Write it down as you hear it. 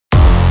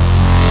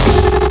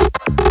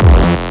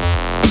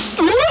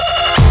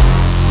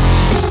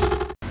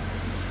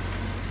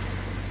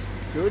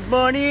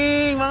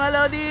morning mga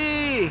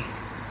Lodi!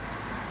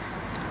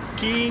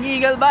 King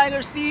Eagle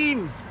Bikers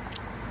Team!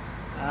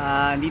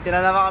 Dito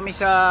na naman kami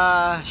sa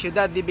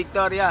Ciudad de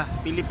Victoria,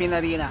 Philippine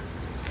Arena.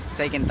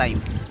 Second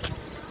time.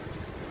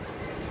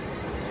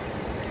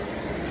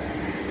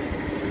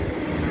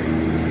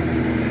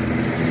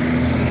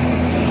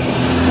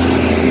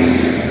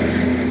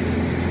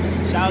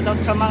 Shoutout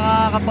sa mga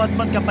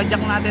kapotpot,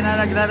 kapadyak natin na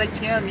nagra-rides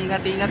ngayon.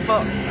 Ingat-ingat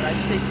po.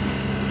 Ride safe.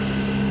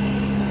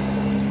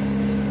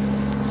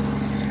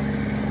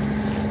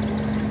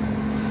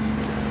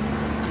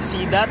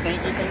 See that?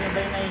 Nakikita nyo ba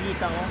yung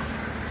nakikita ko?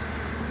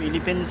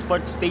 Philippine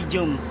Sports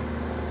Stadium.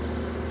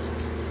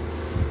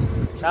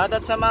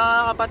 Shoutout sa mga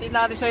kapatid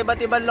natin sa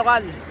iba't ibang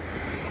lokal.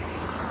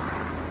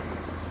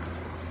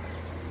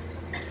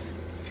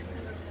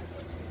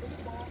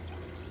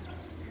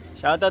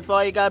 Shoutout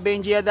po kay Ka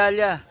Benji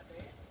Adalia.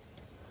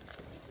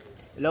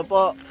 Hello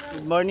po,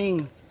 good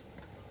morning.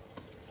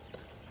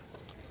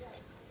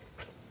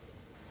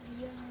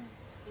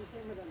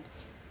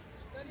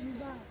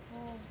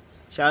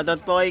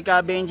 Shoutout po kay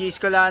Ka Benji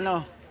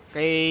Escolano,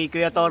 kay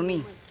Kuya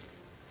Torny.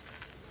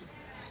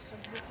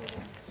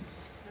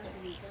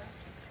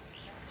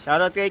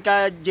 Shoutout kay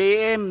Ka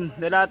JM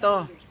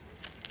Delato.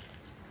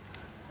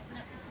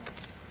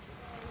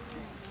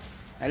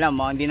 Alam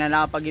mo, hindi na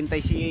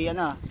nakapaghintay si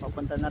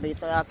papunta na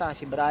rito yata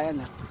si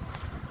Brian.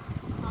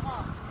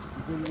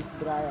 Si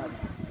Brian.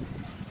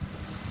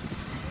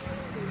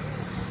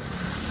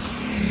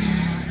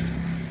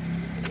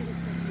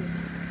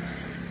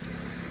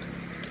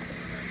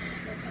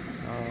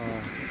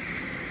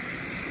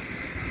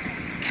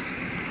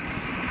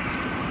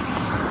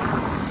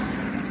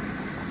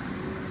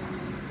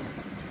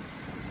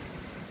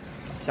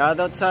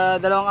 Shoutout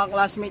sa dalawang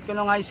classmate ko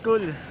nung high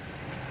school,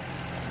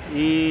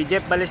 si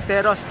Jeff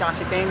Balesteros tsaka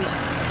si Temis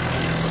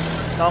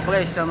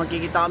Tokles. So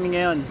magkikita kami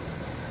ngayon.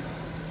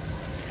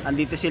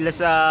 Andito sila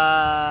sa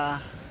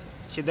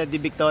Ciudad de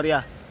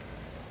Victoria.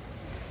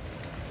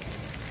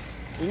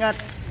 Ingat.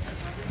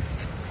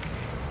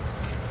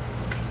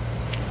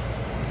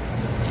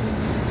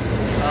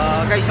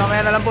 Guys,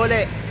 mamaya na lang po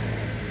ulit.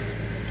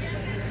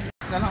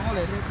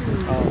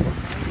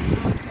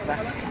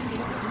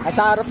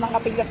 Nasa harap ng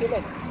kapilya sila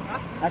eh.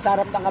 Nasa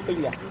harap ng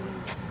kapilya. Ano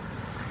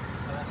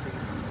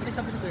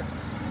sabi ni Kuya?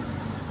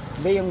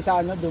 Hindi, yung sa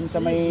ano, doon sa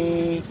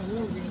may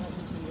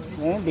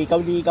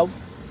likaw-likaw.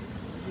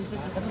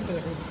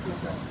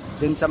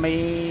 Doon sa may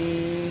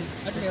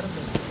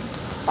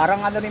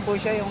parang ano rin po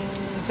siya, yung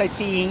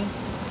sightseeing.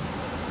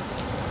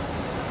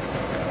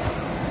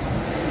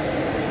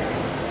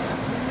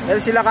 Dahil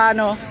sila ka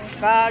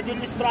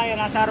Julius Brian,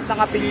 nasa harap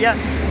ng kapilya.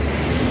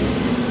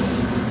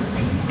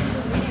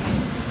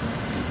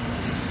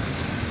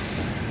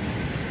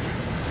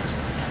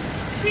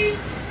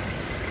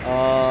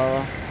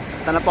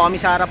 Punta na po kami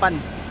sa harapan.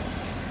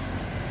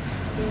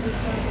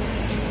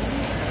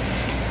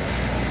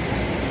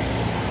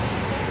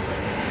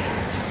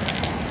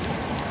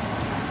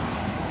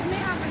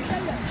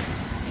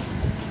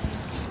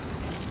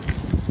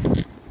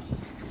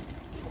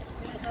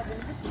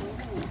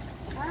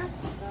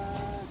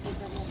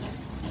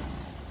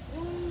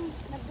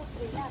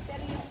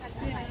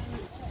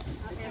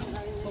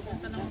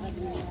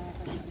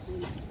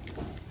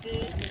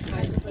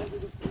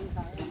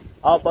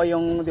 Opo,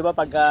 yung 'di ba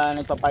pag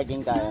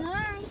nagpa-parking tayo.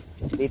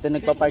 Dito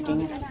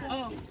nagpa-parking.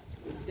 Oo.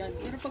 Diyan.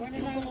 Pero pag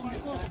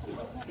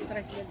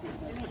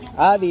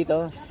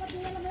dito.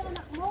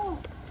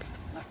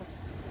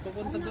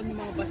 Pupunta doon yung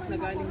mga bus na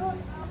galing.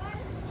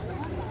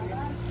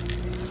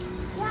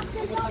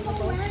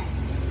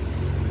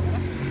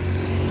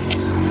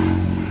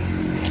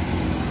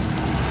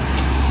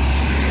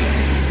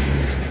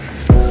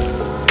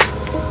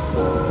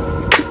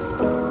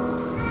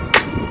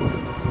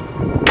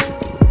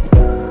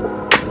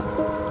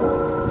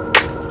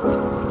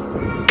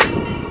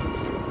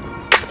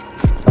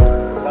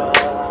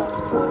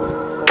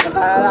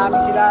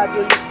 Namin sila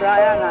Julius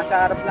Brian,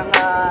 nasa harap ng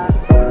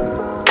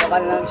lokal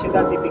ng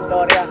Ciudad de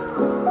Victoria.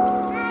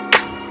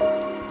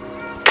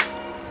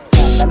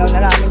 Tanaw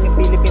na namin yung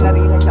Philippine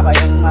Arena tsaka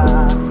yung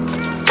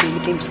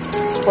Philippine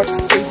Sports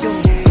Stadium.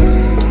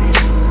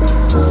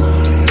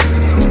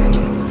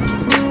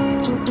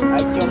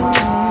 At yung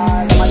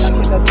lokal ng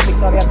Ciudad de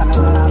Victoria, tanaw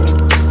na namin.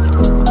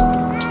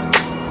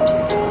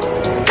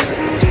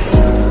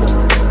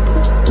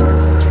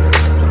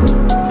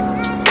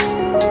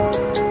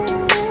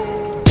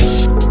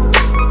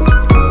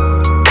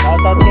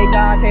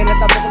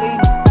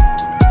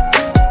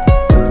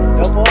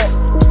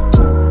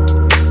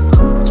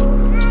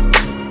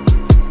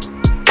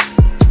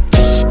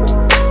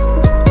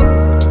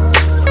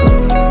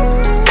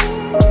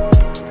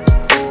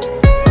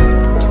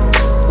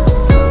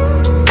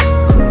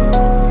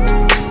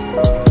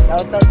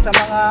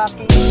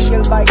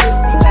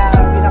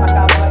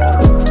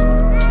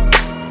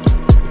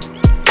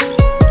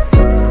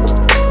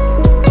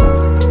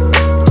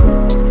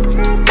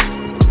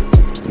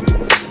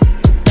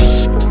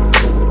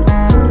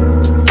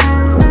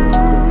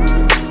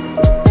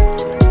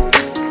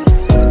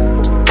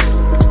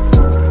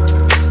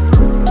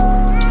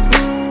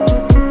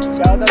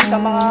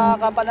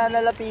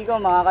 pananalapi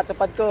ko, mga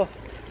katapat ko.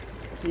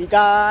 Si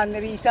Ka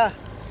Nerisa,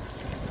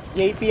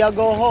 JP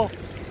Agoho.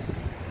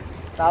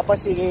 Tapos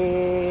si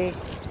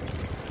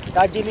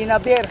Ka Jelina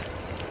Bier,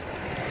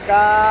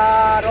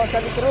 Ka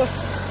Rosalie Cruz.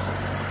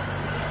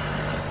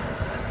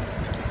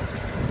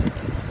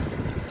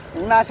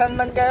 Kung nasan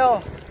man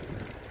kayo,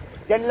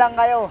 dyan lang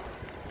kayo.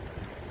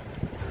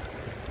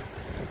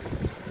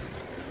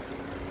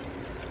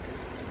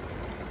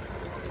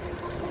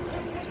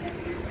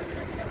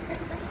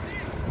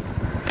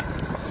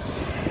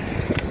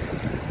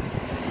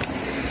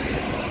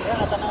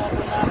 Natanaw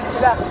po namin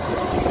sila.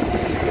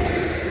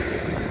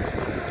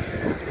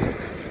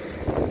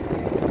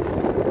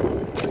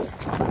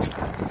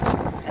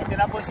 Ito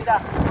na po sila.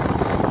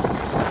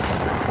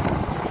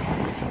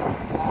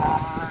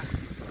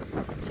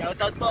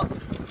 Shoutout po.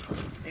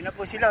 Ito na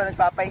po sila,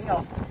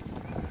 nagpapahinga.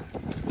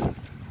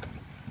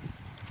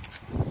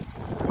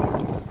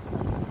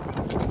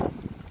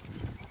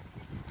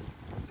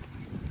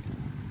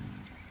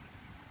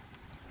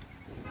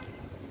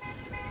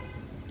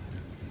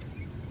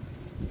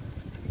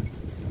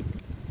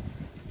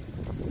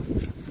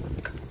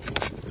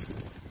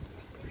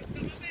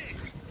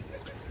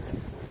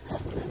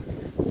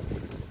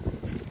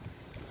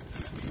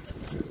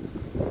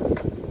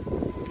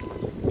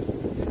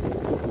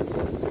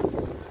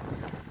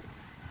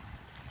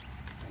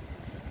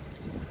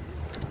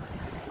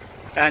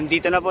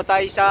 Dito na po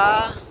tayo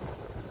sa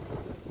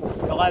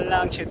lokal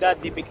ng Ciudad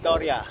de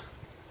Victoria.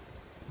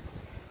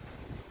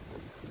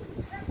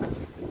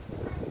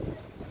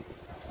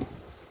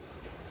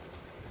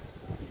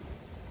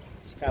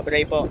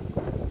 Cabray po.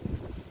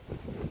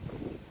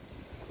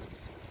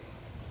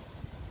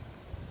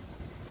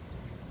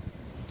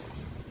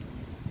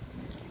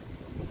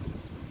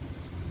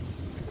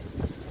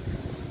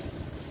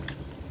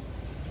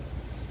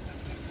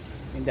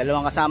 Yung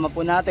dalawang kasama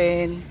po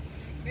natin.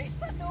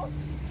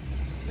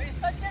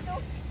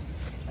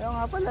 Ayaw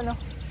nga pala, no?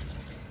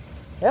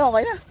 Ayaw,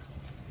 okay na.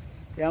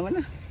 Kaya mo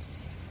na.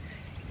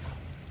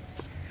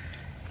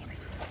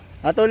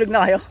 Natulog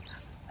na kayo?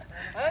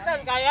 Ano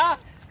tan, kaya?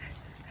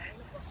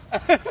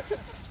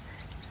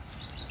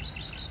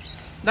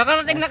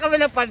 Nakarating na kami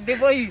ng pandi,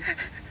 boy.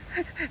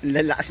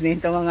 Lalakas na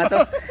yung mga to.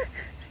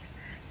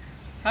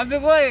 Sabi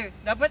ko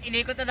dapat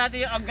inikot na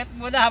natin yung aggat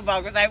muna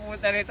bago tayo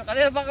punta rito.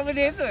 Kanina pa kami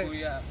dito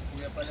Kuya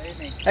pala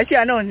yun Ay si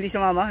ano, hindi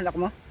sumama, anak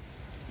mo?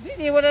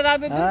 Hindi, wala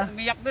namin doon.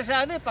 Umiyak na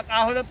sa ano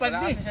pag-ahon ng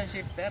pandi. Wala kasi siyang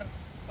shifter.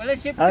 Wala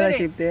shifter Wala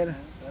shifter.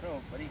 Pero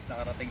palis,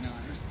 nakarating na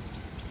ano.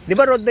 Di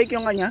ba road bike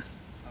yung kanya?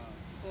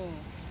 Oo.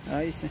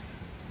 Ayos.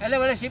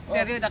 Wala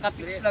shifter yun,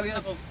 nakapix lang yun.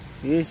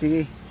 Sige,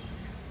 sige.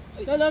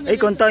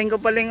 Ay, kontahin ko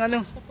pala yung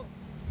ano.